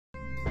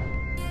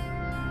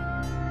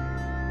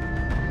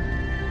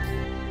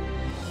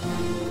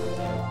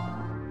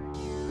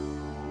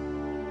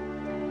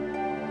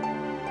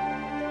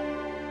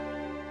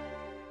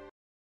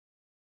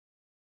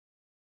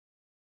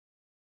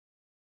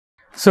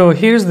So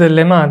here's the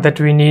lemma that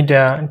we need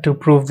to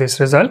prove this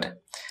result.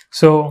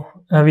 So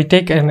we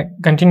take a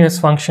continuous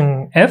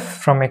function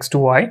f from x to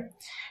y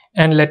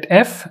and let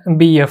f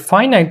be a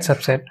finite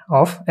subset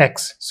of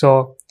x.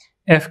 So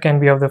f can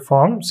be of the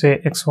form,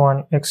 say,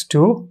 x1,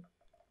 x2,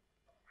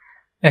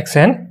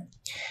 xn.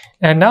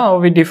 And now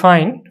we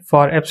define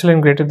for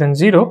epsilon greater than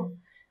 0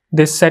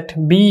 this set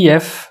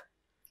bf,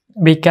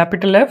 be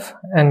capital F,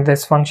 and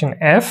this function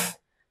f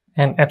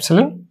and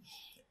epsilon.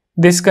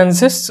 This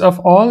consists of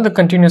all the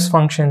continuous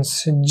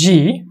functions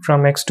g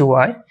from x to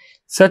y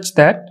such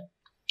that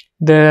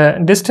the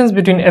distance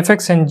between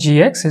fx and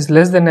gx is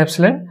less than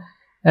epsilon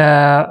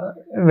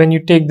when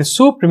you take the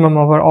supremum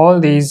over all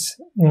these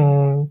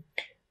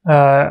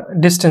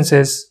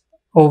distances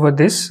over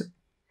this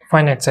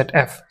finite set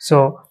f.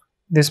 So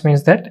this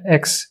means that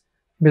x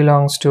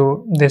belongs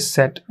to this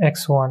set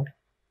x1,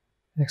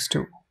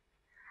 x2,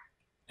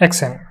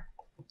 xn.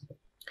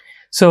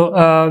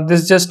 So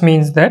this just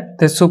means that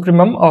the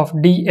supremum of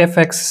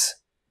dfx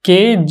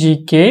k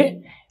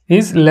gk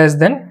is less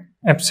than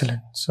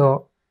epsilon.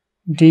 So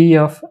d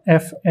of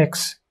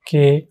fx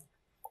k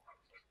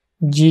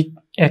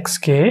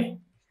gxk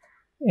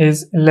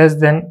is less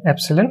than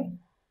epsilon,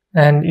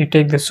 and you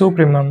take the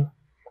supremum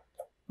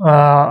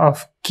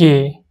of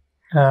k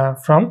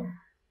from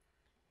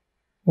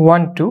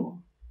 1 to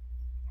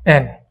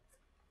n.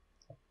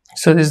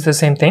 So this is the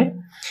same thing.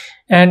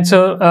 And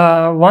so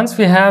once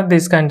we have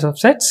these kinds of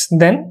sets,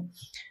 then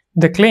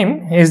the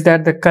claim is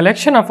that the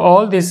collection of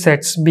all these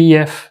sets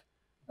bf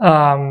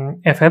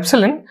f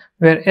epsilon,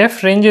 where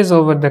f ranges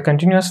over the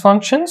continuous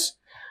functions,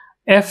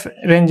 f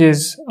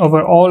ranges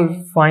over all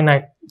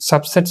finite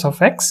subsets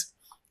of x,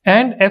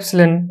 and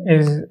epsilon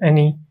is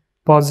any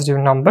positive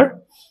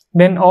number,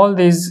 then all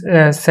these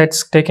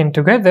sets taken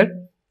together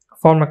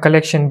form a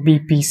collection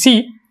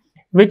BPC,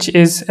 which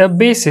is a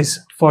basis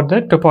for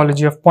the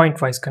topology of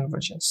pointwise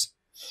convergence.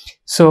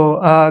 So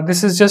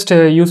this is just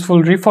a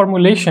useful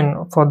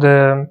reformulation for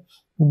the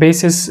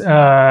basis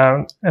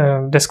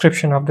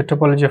description of the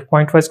topology of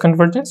pointwise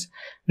convergence.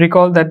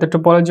 Recall that the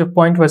topology of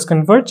pointwise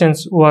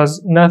convergence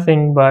was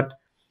nothing but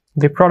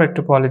the product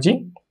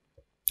topology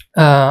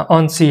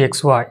on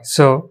CXY.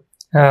 So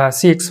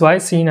CXY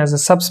seen as a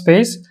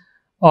subspace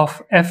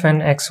of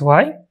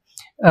Fn(xy),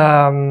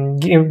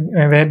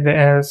 where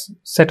the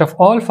set of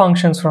all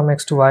functions from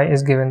x to y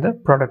is given the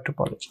product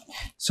topology.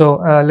 So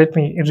let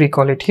me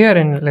recall it here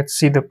and let's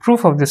see the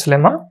proof of this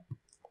lemma.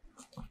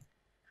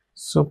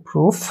 So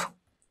proof.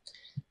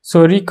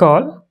 So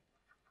recall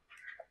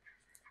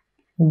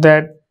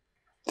that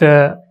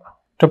the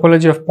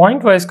topology of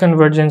pointwise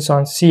convergence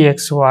on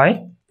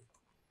CXY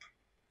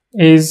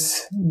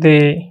is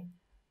the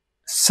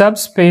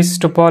subspace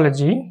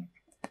topology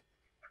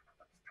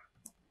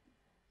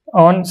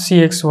on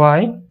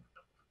CXY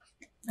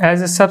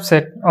as a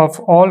subset of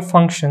all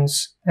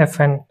functions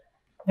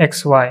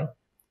Fn(xy)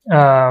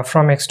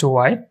 from x to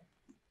y,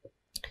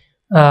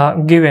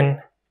 given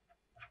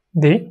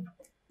the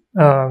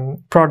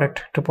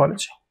product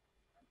topology.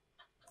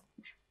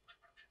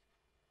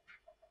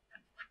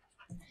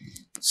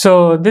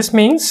 So this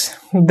means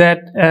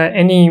that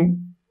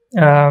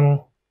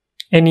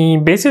any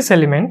basis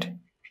element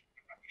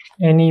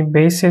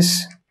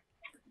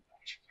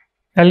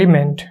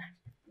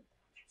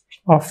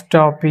of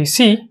tau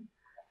PC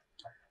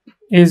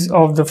is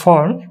of the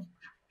form,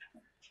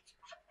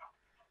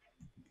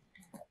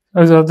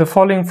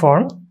 following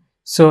form.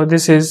 So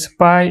this is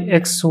pi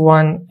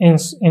x1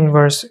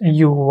 inverse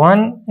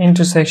u1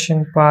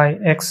 intersection pi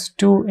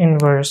x2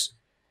 inverse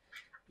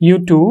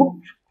u2,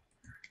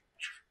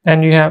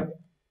 and you have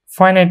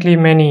finitely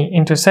many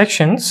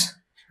intersections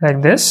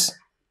like this,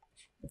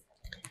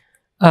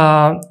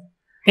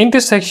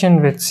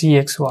 intersection with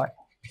CXY.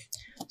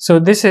 So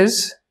this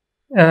is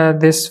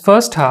this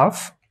first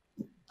half,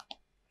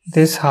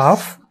 this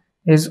half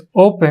is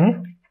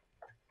open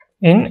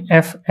in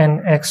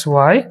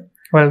Fn(xy).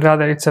 Well,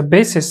 rather it's a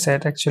basis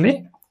set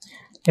actually.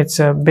 It's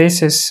a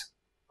basis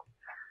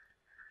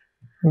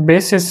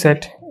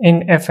set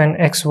in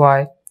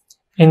Fn(xy)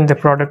 in the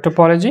product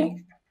topology.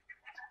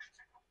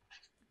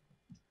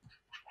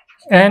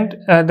 And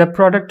the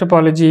product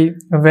topology,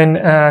 when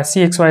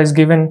CXY is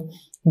given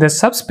the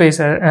subspace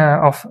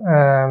of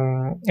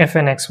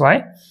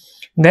Fn(xy),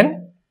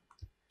 then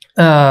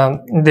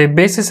the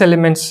basis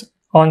elements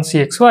on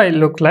CXY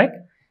look like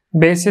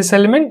basis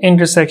element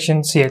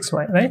intersection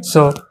CXY, right?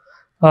 So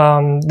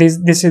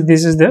this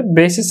is the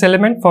basis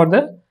element for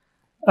the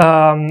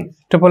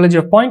topology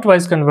of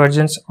pointwise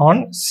convergence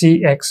on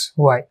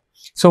CXY.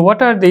 So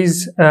what are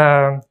these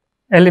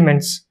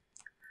elements?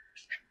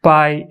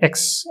 Pi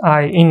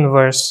xi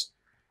inverse,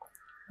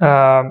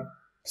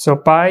 so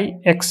pi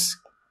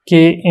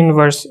xk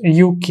inverse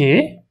uk.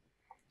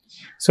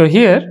 So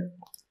here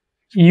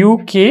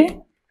uk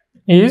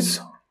is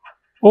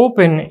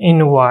open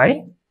in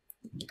y,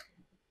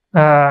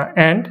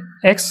 and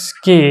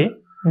xk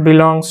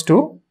belongs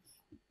to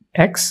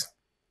x.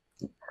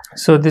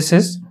 So this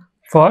is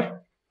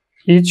for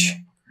each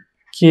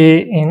k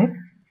in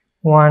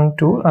 1,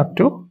 2 up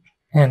to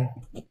n.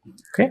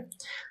 Okay,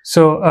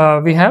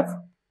 So we have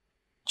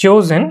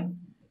chosen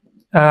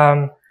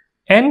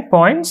n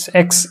points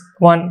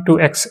x1 to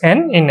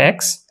xn in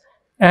X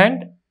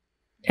and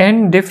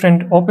n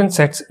different open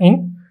sets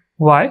in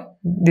Y.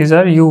 These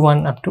are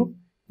u1 up to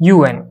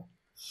un,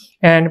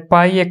 and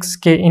pi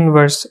xk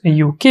inverse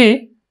uk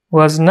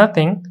was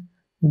nothing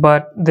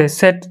but the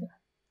set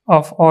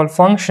of all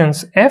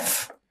functions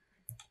f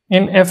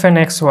in fn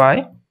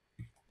xy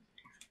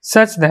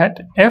such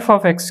that f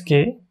of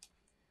xk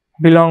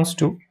belongs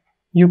to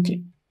uk.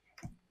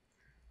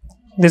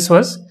 This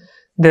was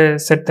the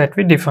set that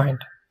we defined.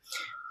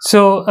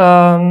 So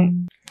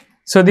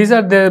these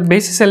are the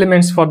basis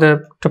elements for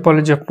the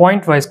topology of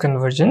pointwise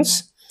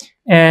convergence,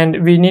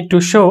 and we need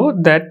to show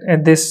that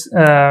this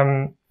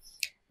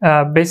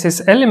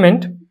basis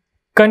element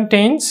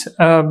contains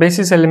a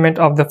basis element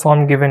of the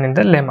form given in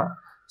the lemma.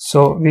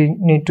 So we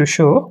need to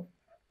show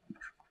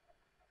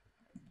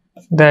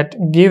that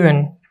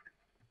given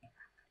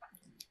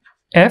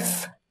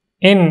f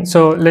in,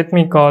 so let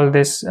me call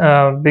this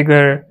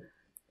bigger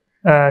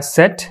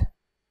set,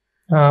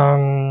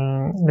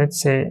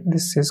 let's say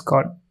this is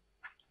called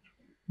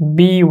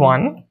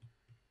b1.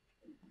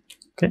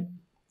 Okay,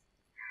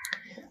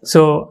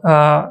 so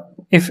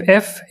if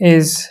f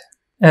is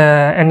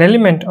an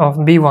element of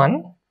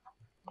b1,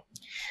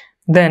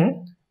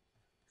 then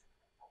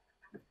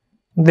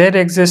there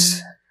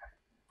exists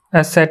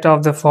a set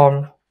of the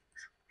form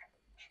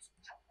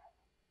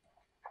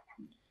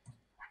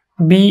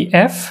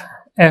bf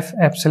f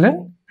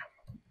epsilon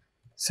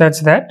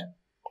such that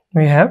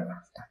we have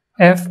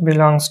f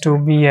belongs to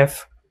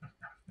bf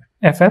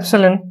f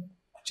epsilon,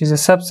 which is a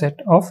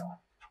subset of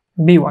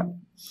b1,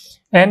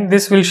 and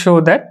this will show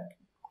that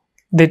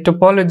the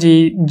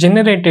topology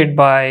generated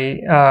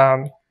by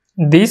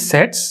these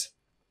sets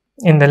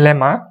in the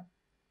lemma.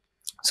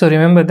 So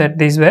remember that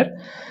these were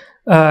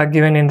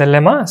given in the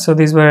lemma, so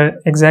these were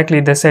exactly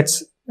the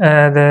sets,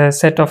 the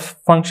set of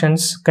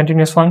functions,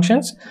 continuous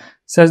functions,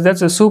 such that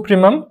the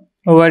supremum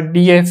over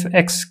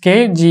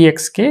dfxk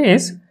gxk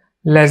is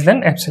less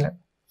than epsilon.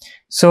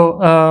 So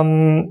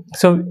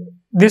so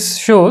this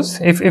shows,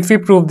 if we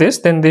prove this,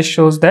 then this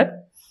shows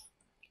that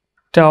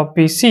tau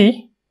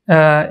pc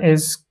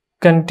is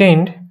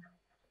contained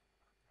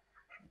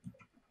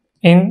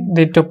in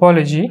the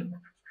topology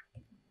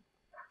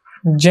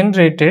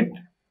generated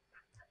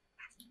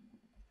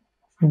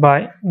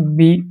by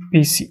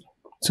BPC.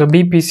 So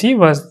BPC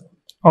was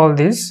all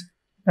these,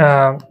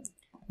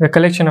 the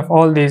collection of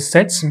all these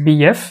sets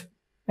BF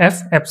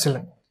F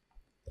epsilon.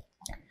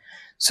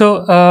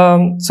 So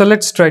so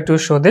let's try to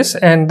show this,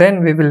 and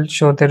then we will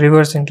show the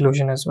reverse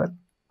inclusion as well.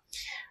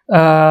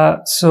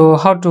 So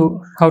how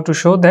to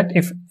show that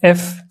if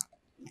F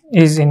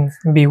is in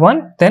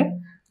B1,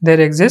 then there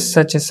exists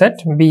such a set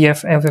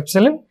BF F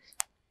epsilon,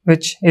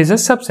 which is a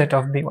subset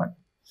of B1.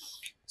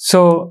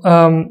 So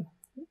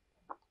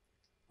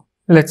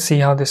let's see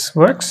how this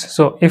works.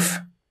 So if,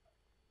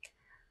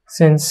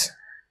 since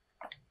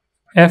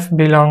F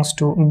belongs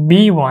to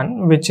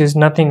B1, which is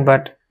nothing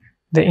but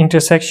the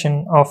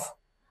intersection of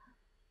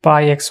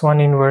pi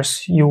x1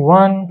 inverse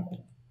u1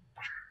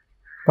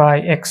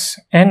 pi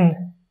xn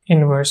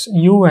inverse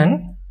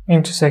un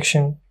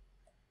intersection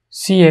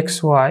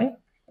cxy,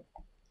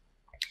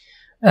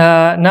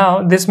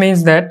 now this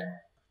means that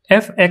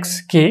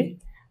fxk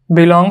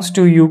belongs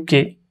to uk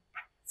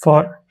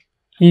for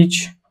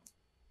each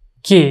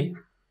k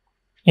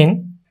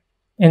in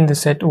the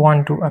set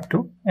 1 to up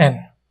to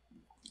n.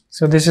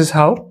 So this is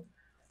how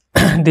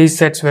these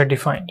sets were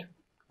defined,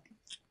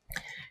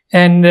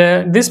 and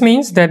this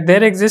means that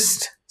there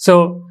exists,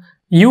 so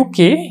uk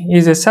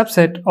is a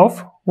subset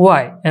of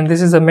y, and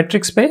this is a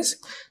metric space.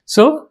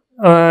 So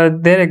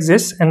there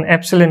exists an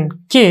epsilon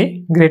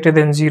k greater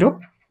than 0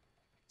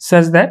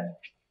 such that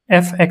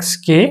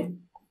fxk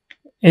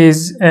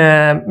is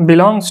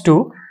belongs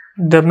to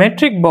the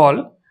metric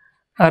ball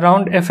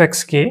around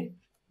fxk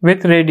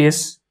with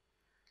radius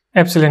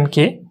epsilon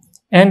k,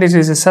 and this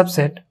is a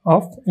subset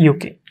of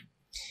uk.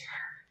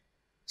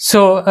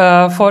 So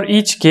for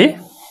each k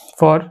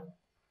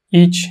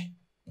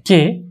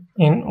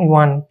in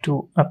 1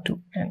 to up to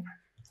n,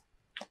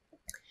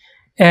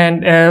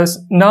 and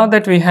now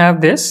that we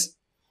have this,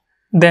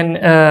 then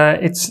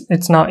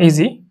it's now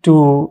easy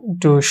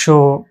to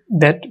show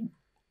that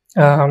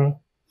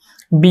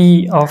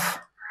b of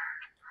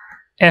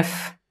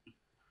f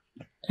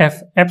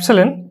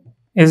epsilon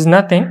is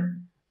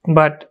nothing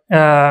but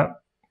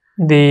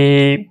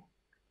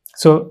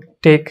so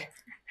take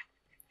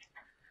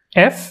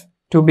f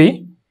to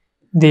be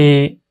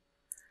the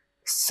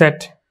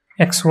set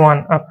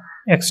x1 up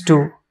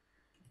x2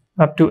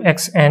 up to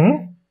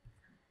xn,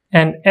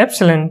 and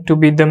epsilon to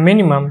be the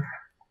minimum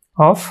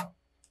of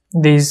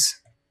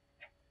these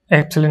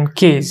epsilon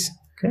k's.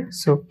 Okay,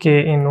 so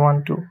k in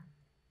 1 to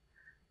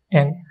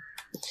n.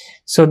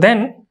 So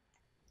then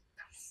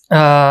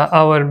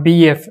our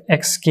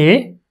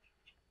bfxk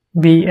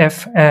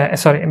bff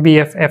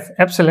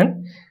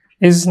epsilon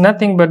is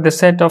nothing but the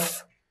set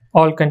of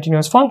all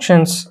continuous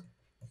functions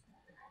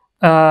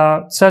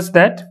such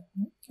that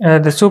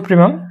the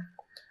supremum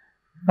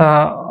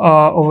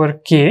over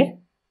k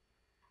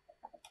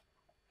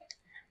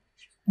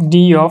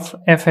d of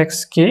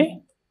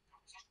fxk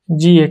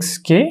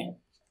gxk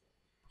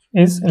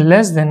is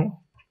less than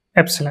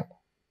epsilon.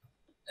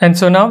 And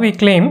so now we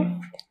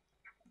claim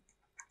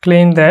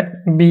that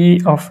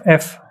b of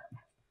f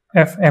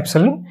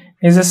epsilon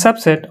is a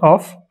subset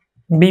of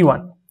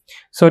b1.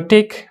 So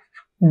take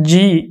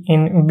g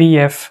in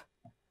bf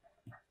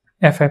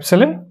f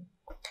epsilon,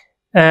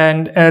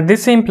 and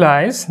this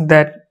implies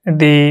that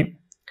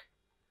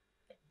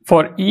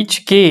for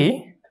each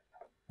k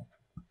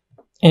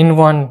in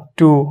 1,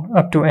 2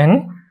 up to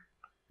n,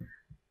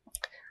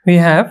 we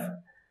have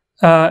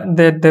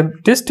that the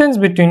distance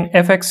between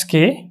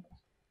fxk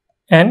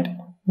and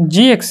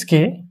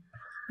gxk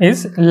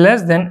is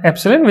less than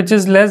epsilon, which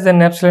is less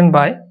than epsilon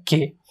by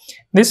k.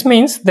 This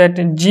means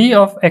that g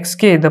of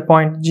xk, the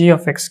point g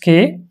of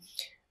xk,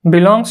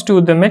 belongs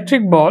to the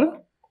metric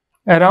ball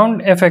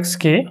around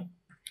fxk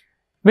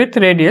with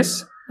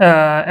radius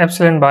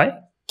epsilon by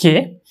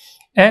k,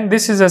 and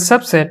this is a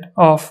subset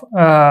of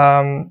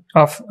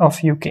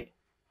uk.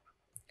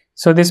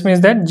 So this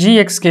means that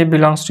gxk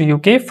belongs to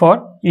uk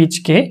for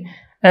each k,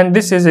 and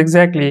this is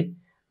exactly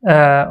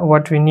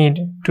what we need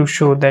to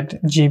show that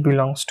g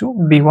belongs to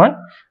b1,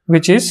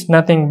 which is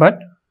nothing but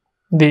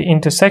the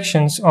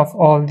intersections of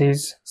all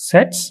these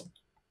sets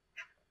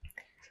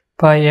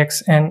pi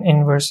x n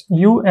inverse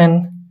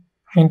un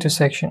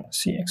intersection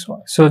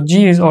cxy. So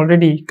g is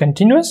already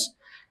continuous,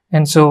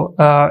 and so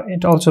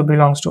it also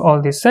belongs to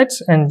all these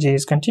sets, and g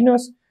is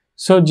continuous,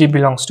 so g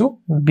belongs to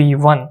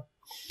b1.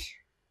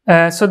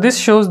 So this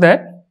shows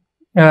that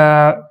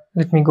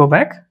let me go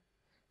back.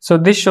 So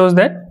this shows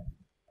that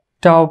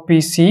tau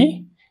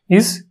pc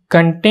is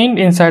contained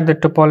inside the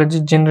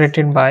topology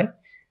generated by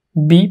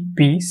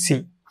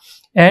bpc,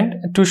 and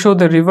to show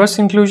the reverse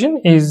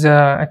inclusion is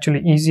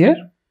actually easier.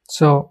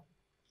 So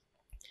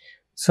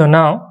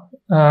now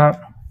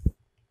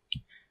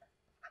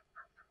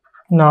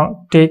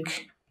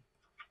take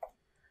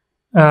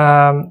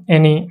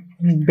any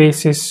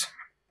basis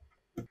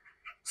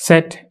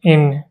set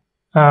in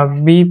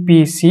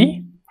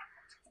bpc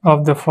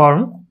of the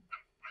form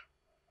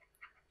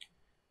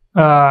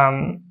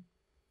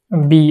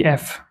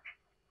bf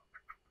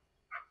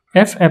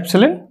f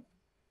epsilon,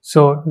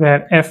 so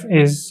where f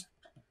is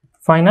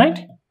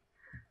finite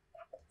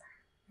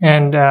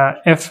and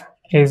f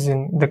is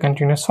in the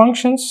continuous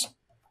functions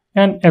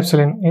and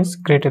epsilon is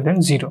greater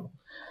than 0.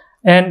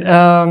 And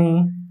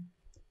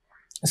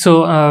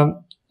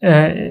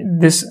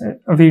this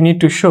we need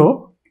to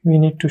show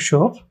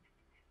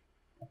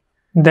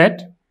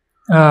that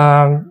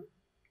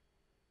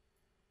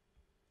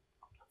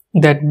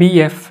that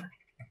bf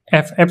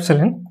f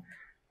epsilon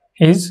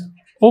is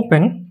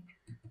open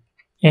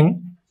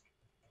in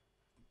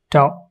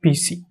tau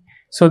pc.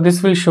 So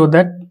this will show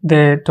that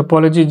the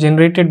topology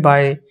generated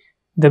by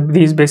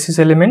these basis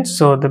elements,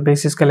 so the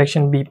basis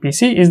collection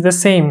bpc, is the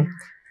same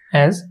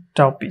as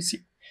tau pc.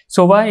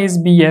 So why is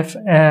bf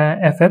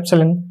f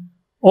epsilon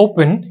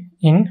open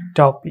in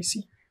tau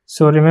pc?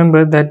 So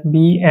remember that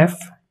bf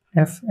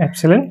f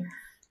epsilon,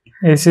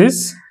 this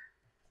is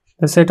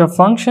the set of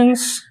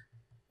functions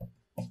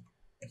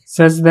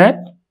such that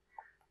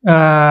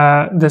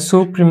the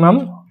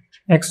supremum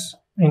x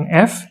in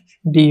f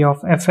d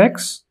of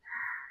fx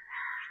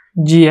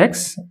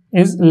gx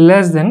is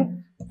less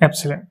than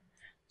epsilon.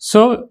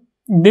 So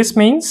this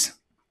means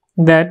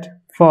that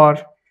for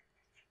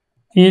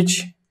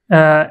each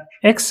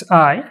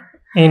xi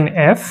in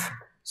f,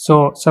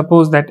 so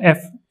suppose that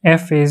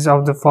f is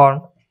of the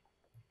form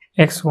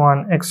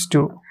x1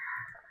 x2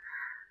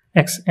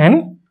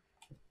 xn,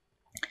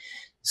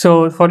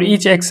 so for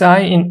each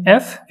xi in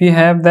f we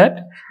have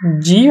that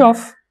g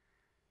of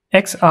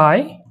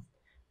xi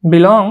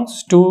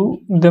belongs to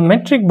the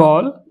metric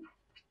ball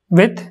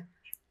with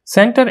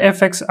center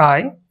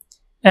fxi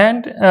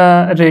and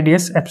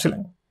radius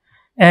epsilon,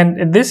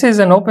 and this is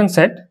an open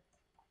set.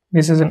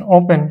 This is an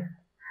open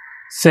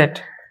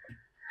set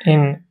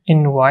in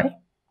Y.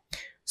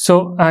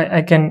 So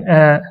I can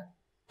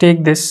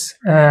take this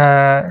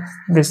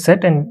this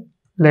set and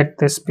let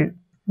this be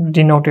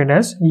denoted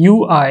as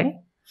UI.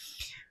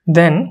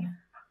 Then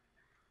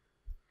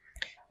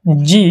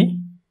G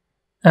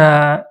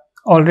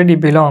already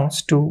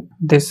belongs to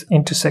this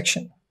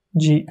intersection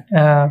G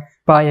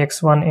pi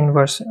x1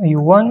 inverse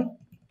U1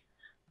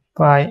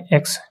 pi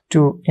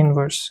x2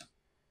 inverse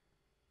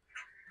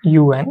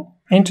UN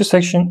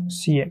intersection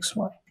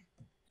CXY.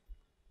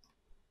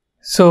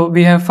 So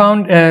we have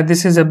found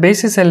this is a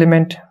basis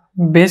element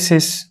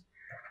basis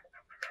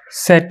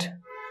set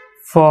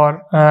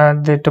for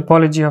the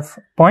topology of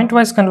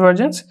pointwise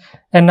convergence,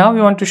 and now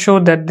we want to show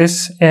that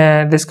this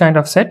this kind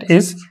of set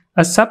is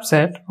a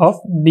subset of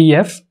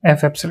BF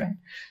F epsilon.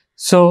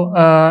 So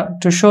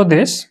to show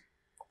this,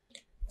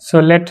 so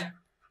let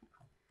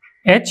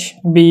H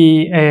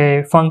be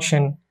a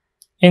function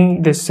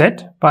in this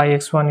set pi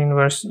x1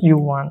 inverse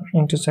U1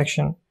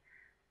 intersection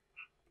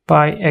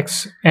pi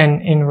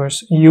xn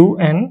inverse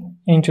UN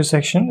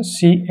intersection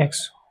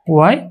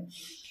CXY.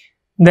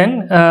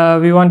 Then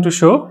we want to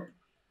show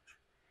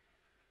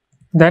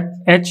that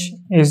H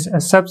is a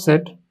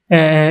subset,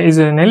 is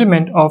an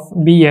element of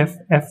BF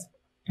F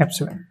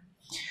epsilon.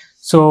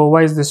 So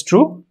why is this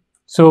true?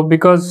 So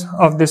because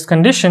of this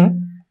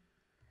condition,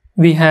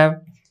 we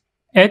have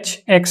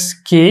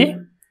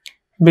HXK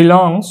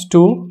belongs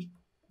to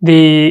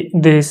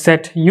the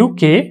set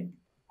UK,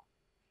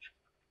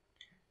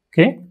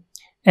 okay,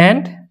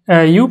 and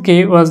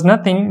UK was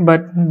nothing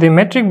but the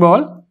metric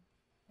ball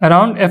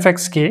around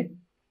FXK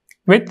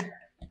with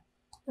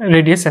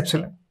radius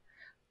epsilon.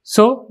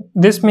 So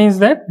this means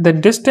that the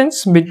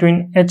distance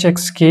between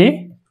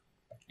HXK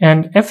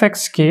and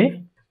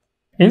FXK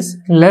is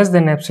less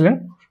than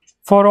epsilon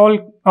for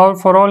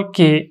all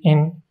k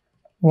in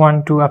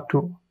 1 to up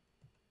to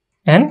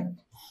n.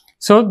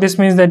 So this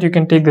means that you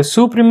can take the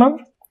supremum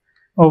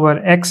over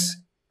x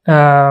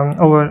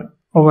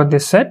over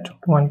this set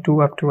 1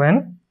 2 up to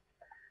n,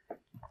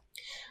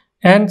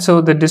 and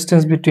so the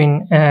distance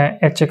between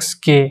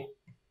hxk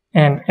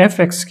and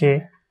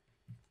fxk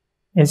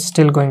is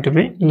still going to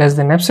be less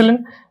than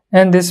epsilon,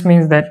 and this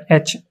means that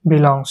h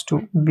belongs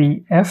to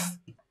bf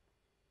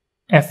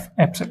f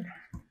epsilon.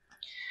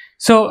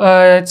 So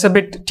it's a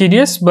bit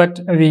tedious, but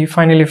we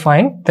finally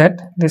find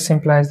that this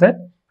implies that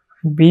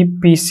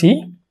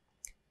BPC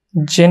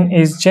it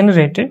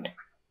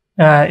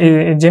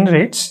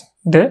generates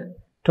the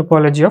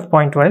topology of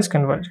pointwise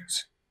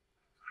convergence,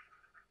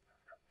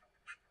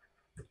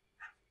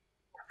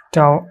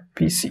 tau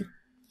PC.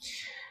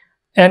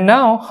 And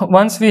now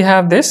once we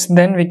have this,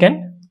 then we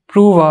can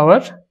prove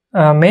our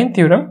main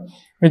theorem,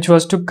 which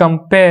was to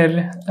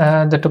compare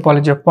the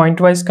topology of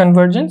pointwise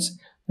convergence,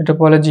 the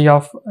topology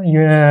of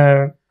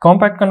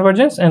compact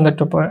convergence, and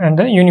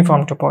the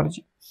uniform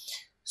topology.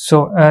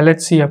 So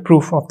let's see a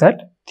proof of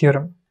that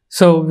theorem.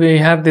 So we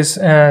have this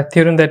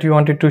theorem that we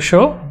wanted to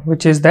show,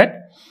 which is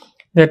that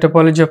the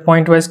topology of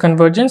pointwise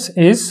convergence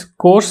is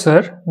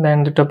coarser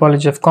than the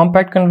topology of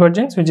compact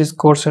convergence, which is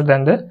coarser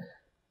than the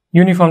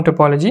uniform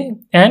topology.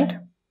 And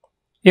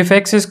if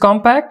X is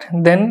compact,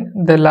 then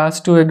the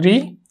last two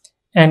agree,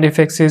 and if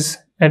X is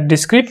a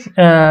discrete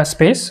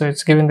space, so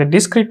it's given the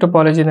discrete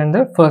topology, then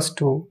the first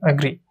two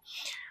agree.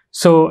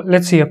 So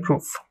let's see a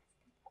proof.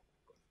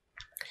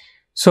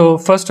 So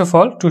first of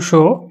all, to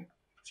show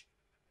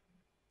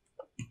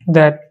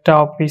that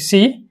tau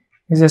PC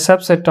is a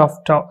subset of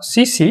tau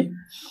CC,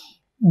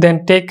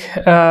 then take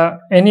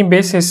any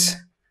basis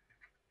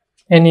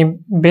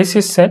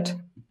set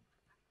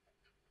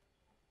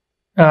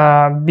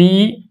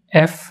BF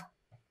F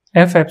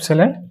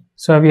epsilon.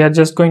 So we are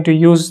just going to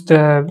use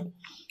the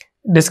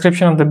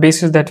description of the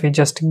basis that we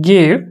just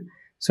gave.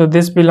 So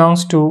this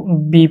belongs to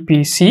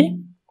BPC.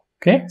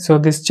 Okay, so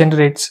this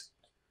generates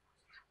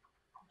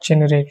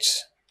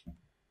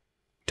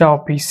tau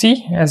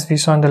PC, as we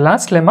saw in the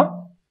last lemma.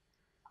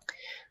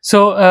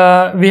 So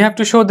we have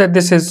to show that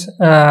this is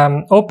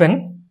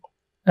open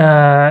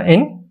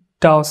in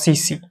tau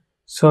CC.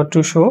 So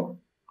to show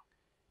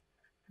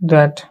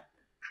that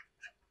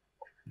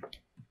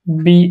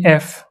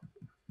BF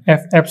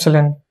F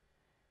epsilon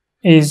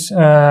is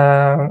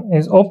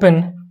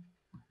open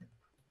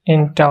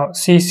in tau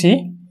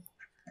CC,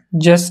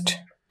 just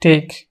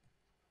take,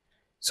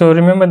 so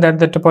remember that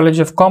the topology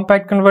of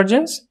compact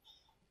convergence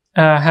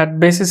had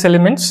basis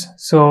elements.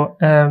 So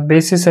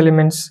basis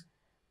elements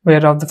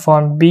were of the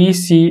form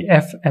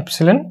BCF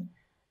epsilon.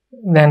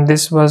 Then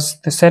this was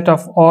the set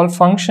of all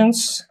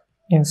functions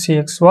in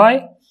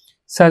CXY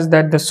such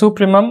that the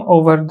supremum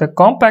over the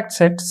compact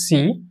set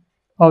C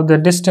of the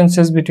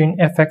distances between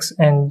fx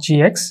and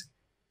gx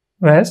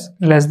was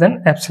less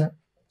than epsilon.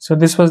 So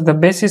this was the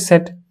basis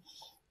set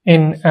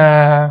in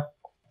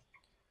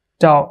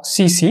tau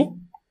CC.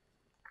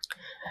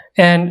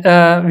 And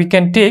we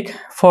can take,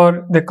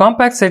 for the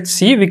compact set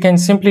C, we can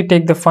simply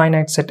take the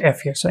finite set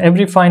F here. So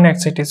every finite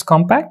set is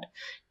compact.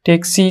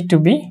 Take C to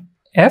be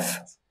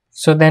F.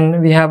 So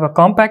then we have a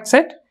compact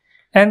set.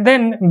 And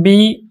then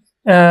B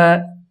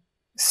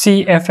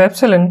C F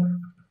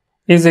epsilon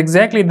is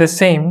exactly the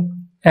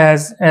same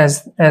as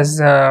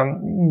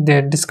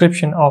the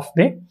description of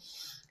the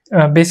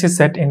basis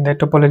set in the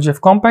topology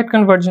of compact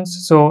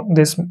convergence. So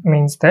this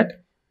means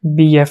that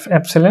BF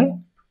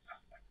epsilon,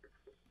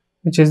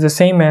 which is the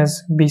same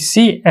as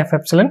BC F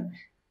epsilon,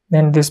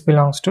 then this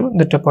belongs to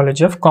the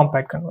topology of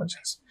compact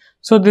convergence.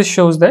 So this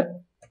shows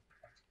that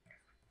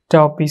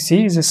tau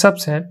PC is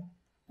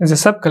a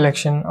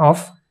subcollection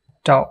of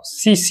tau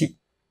CC.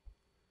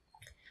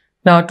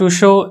 Now to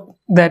show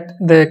that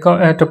the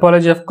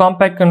topology of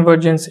compact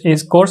convergence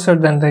is coarser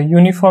than the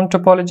uniform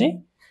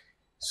topology,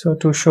 so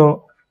to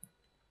show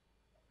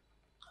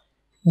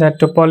that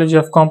topology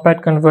of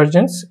compact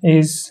convergence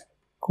is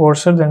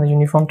coarser than the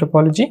uniform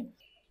topology.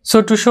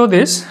 So to show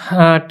this,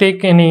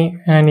 take any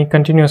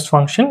continuous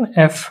function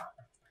f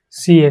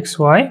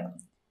cxy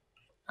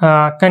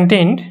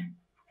contained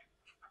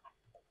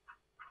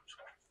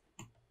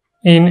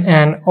in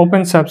an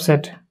open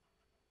subset,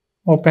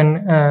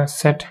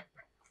 set,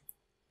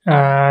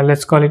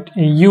 let's call it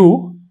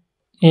U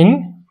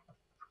in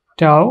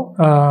tau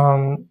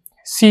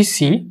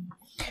CC.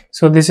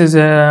 So this is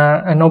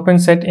an open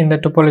set in the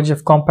topology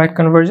of compact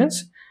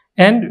convergence,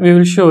 and we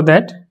will show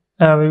that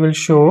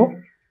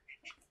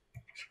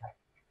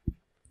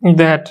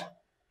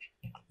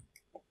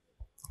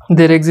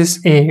there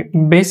exists a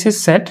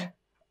basis set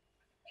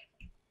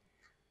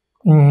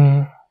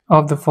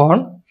of the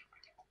form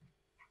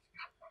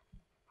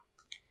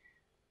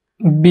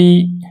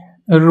B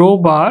rho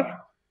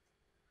bar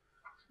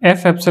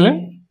F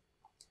epsilon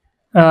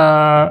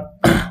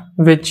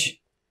which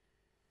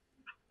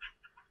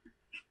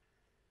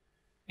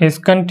is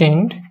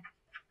contained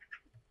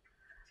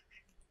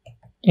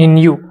in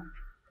U,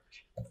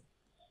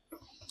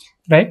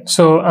 right?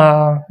 So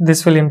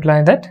this will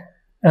imply that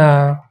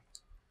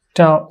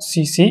tau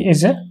cc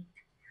is a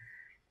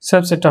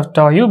subset of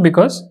tau u,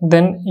 because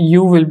then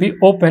U will be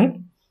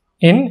open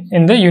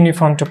in the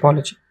uniform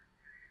topology.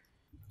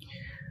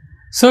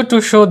 So to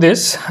show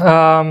this,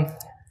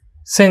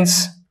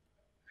 since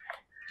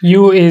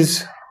U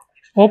is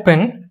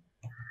open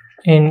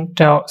in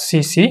tau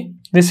cc,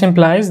 this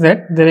implies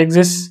that there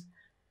exists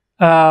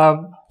a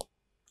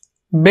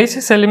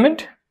basis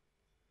element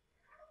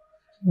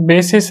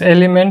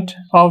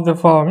of the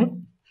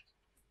form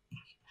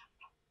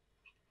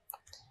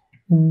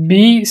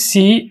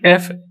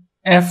BCF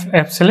F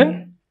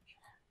epsilon,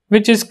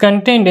 which is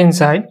contained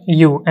inside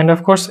U, and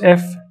of course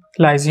F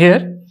lies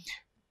here.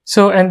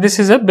 So, and this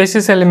is a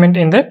basis element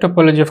in the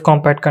topology of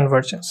compact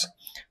convergence.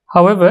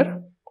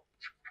 However,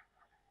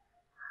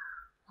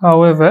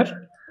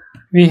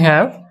 we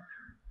have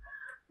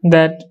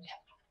that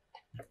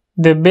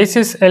the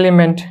basis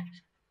element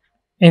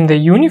in the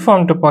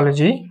uniform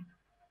topology,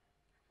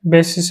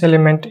 basis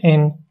element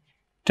in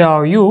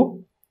tau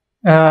u,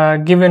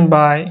 given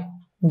by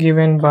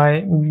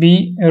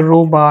B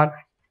rho bar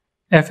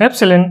F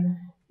epsilon,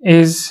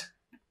 is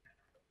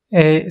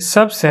a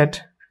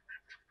subset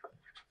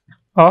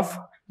of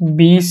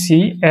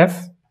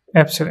BCF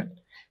epsilon.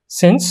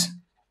 Since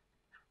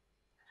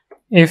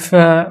if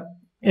the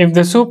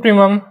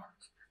supremum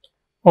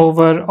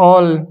over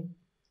all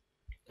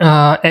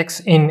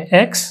x in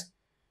X,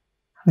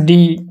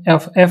 d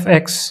of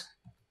fx,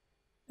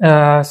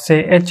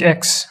 say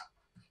hx,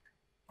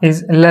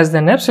 is less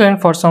than epsilon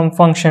for some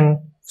function,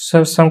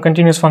 so some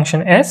continuous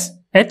function s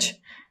h,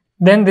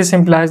 then this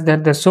implies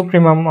that the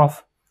supremum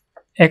of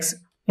x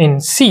in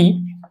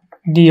C,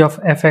 d of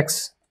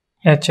fx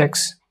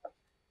hx,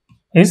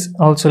 is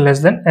also less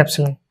than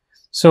epsilon.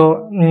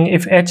 So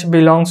if h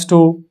belongs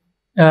to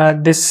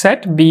this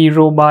set B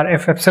rho bar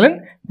F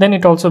epsilon, then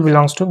it also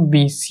belongs to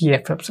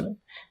BCF epsilon,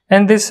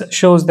 and this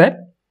shows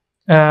that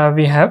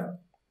we have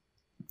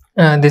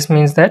this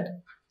means that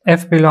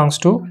F belongs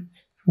to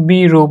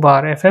B rho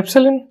bar F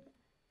epsilon,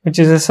 which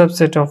is a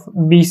subset of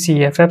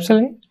BCF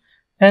epsilon,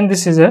 and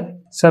this is a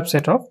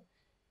subset of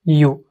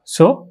U.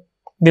 So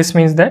this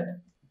means that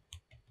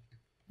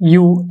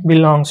U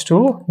belongs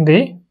to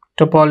the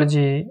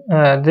topology,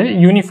 the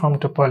uniform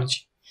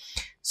topology.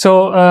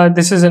 So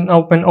this is an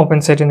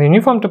open set in the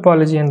uniform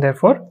topology, and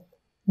therefore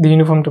the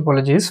uniform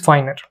topology is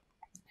finite.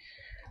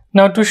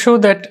 Now, to show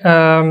that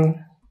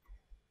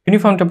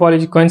uniform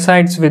topology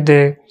coincides with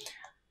the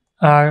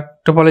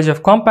topology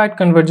of compact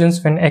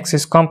convergence when X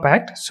is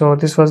compact. So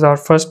this was our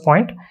first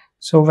point.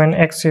 So when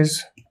X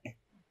is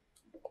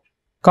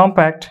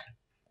compact,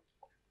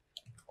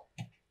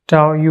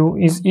 tau u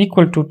is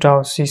equal to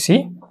tau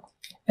cc,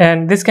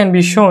 and this can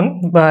be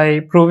shown by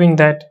proving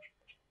that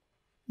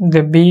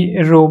the B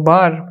rho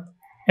bar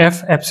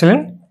F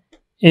epsilon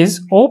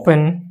is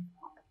open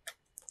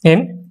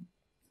in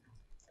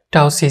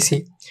tau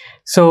cc.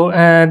 So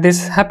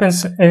this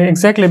happens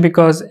exactly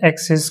because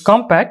X is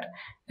compact,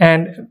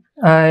 and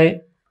I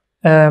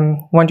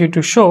want you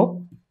to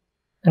show,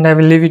 and I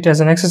will leave it as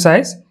an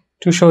exercise,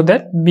 to show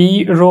that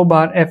B rho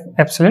bar F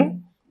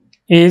epsilon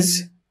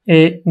is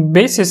a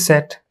basis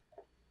set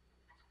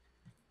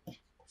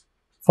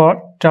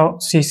for tau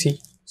cc.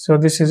 So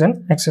this is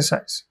an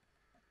exercise.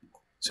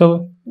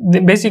 So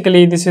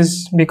basically this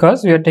is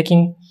because we are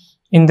taking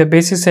in the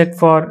basis set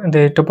for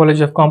the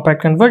topology of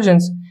compact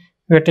convergence,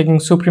 we are taking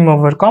supremum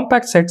over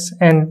compact sets,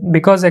 and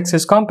because X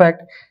is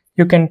compact,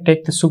 you can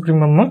take the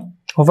supremum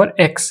over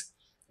X,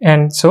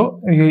 and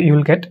so you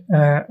will get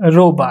a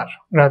rho bar,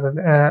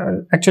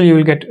 rather actually you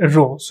will get a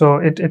rho, so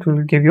it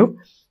will give you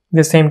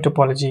the same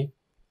topology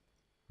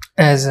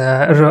as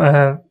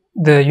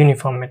the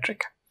uniform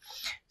metric.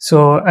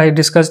 So I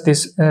discussed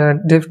this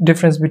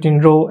difference between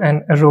rho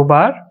and rho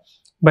bar,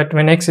 but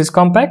when X is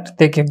compact,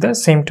 they give the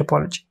same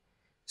topology.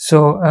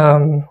 So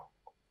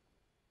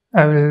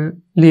I will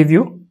leave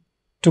you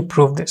to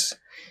prove this.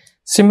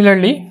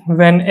 Similarly,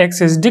 when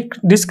X is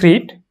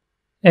discrete,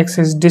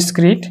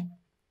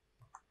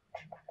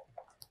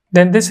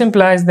 then this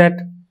implies that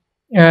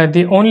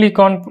the only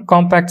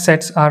compact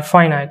sets are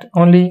finite.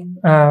 Only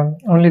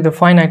the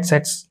finite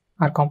sets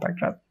are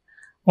compact, rather.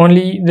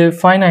 Only the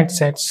finite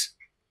sets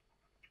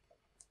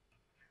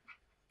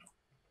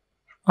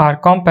are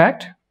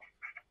compact.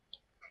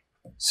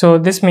 So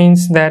this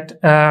means that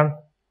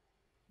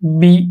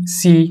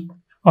BC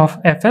of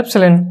F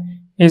epsilon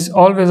is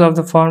always of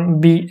the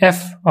form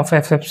BF of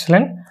F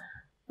epsilon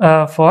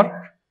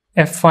for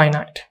F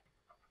finite.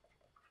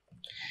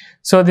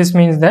 So this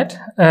means that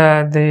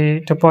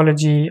the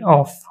topology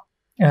of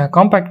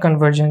compact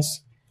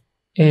convergence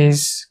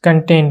is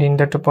contained in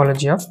the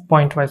topology of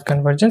pointwise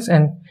convergence,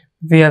 and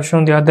we have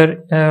shown the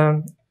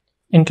other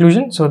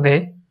inclusion, so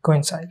they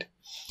coincide.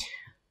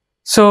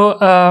 So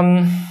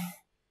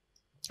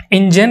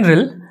in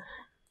general,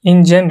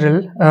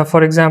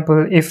 for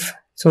example, if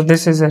so,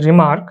 this is a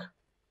remark.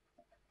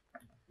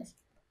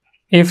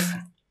 If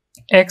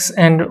x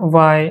and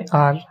y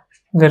are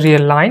the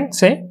real line,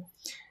 say,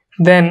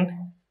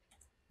 then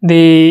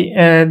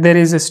there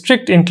is a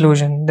strict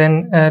inclusion.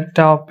 Then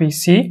tau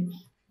pc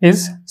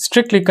is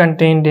strictly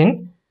contained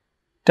in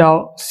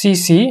tau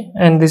cc,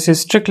 and this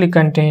is strictly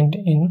contained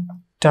in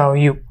tau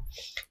u.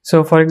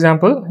 So for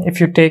example,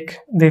 if you take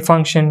the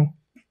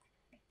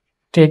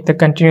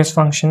continuous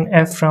function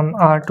f from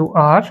R to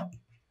R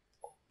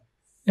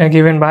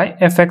given by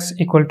fx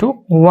equal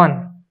to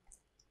 1.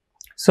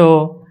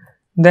 So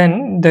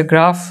then the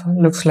graph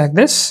looks like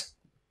this.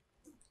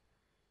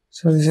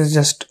 So this is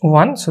just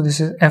 1. So this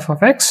is f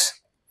of x.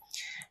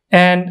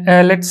 And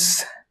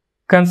let's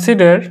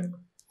consider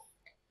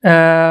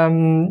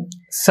some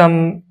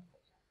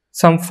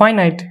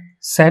finite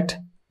set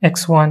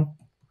x1,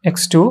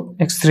 x2,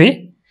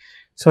 x3.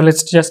 So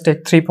let's just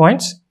take 3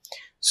 points.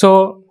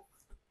 So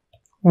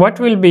what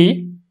will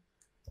be,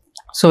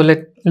 so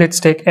let's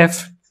take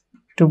f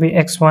to be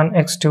x1,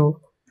 x2,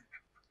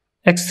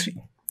 x3,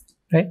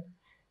 right?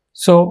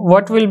 So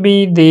what will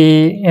be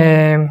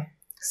the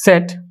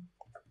set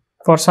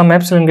for some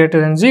epsilon greater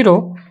than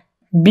 0?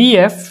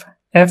 bf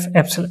f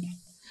epsilon.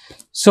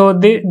 So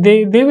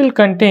they will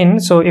contain,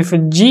 so if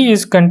g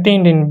is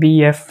contained in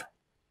bf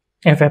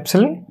f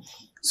epsilon,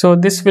 so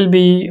this will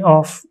be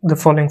of the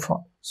following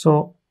form.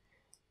 So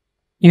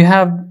you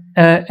have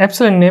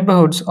epsilon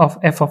neighborhoods of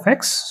f of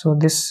x. So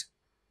this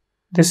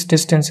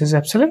distance is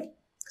epsilon.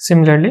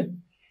 Similarly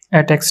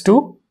at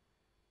x2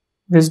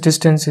 this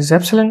distance is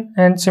epsilon,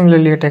 and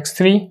similarly at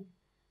x3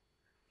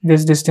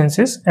 this distance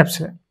is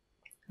epsilon,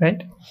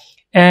 right?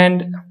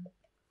 And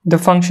the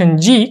function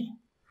g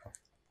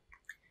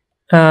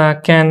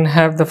can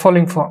have the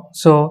following form.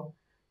 So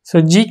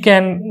g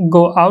can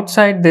go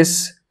outside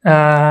this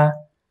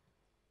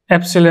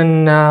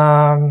epsilon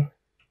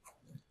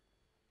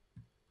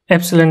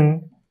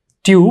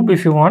tube,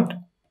 if you want,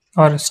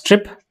 or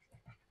strip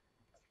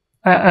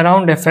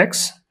around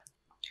fx.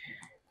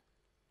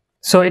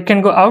 So it can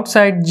go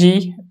outside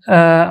g,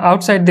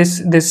 outside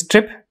this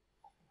strip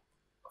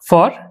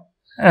for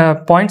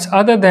points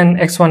other than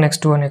x1,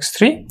 x2 and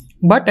x3,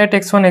 but at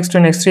x1, x2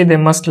 and x3 they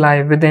must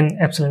lie within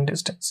epsilon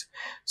distance.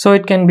 So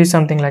it can be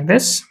something like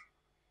this.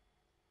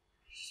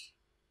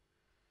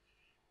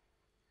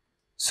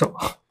 So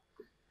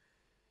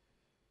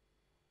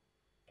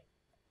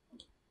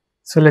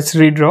let's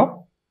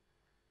redraw.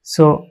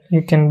 So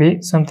it can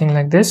be something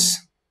like this.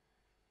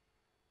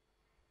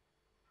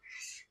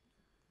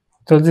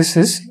 So this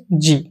is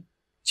g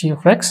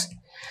of x,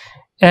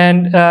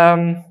 and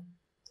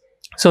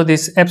so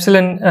this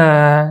epsilon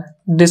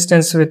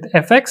distance with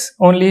fx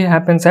only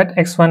happens at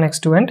x1,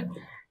 x2 and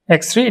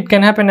x3. It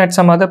can happen at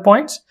some other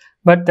points,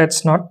 but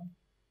that's not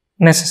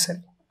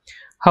necessary.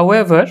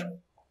 However,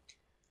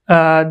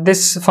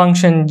 this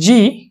function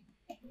g,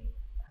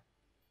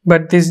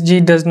 but this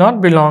g does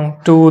not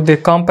belong to the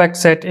compact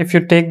set. If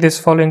you take this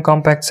following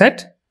compact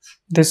set,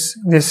 this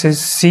is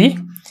C,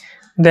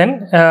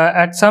 then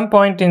at some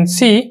point in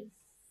C,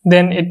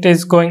 then it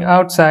is going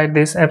outside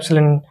this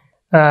epsilon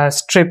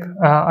strip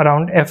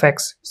around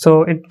fx.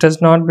 So it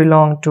does not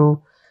belong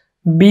to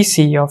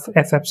BC of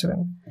f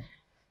epsilon.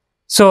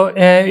 So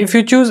if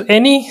you choose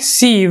any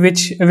C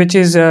which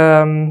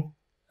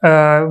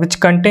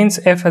contains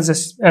f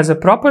as a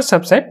proper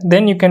subset,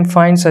 then you can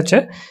find such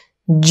a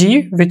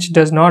G which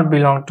does not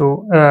belong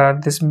to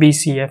this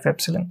BC f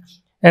epsilon.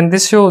 And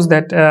this shows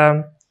that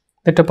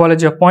the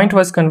topology of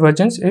pointwise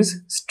convergence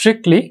is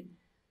strictly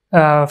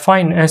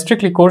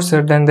strictly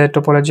coarser than the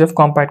topology of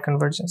compact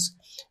convergence.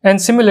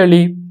 And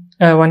similarly,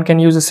 one can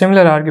use a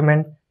similar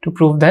argument to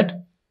prove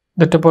that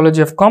the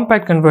topology of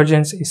compact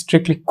convergence is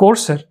strictly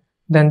coarser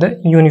than the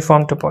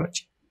uniform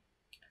topology.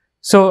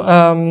 So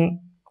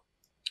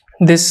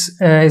this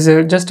is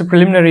just a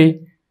preliminary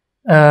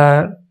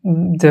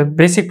the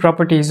basic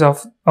properties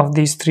of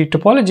these three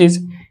topologies,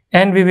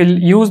 and we will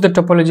use the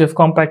topology of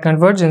compact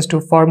convergence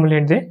to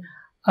formulate the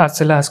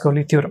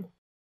Arcela-Ascoli theorem.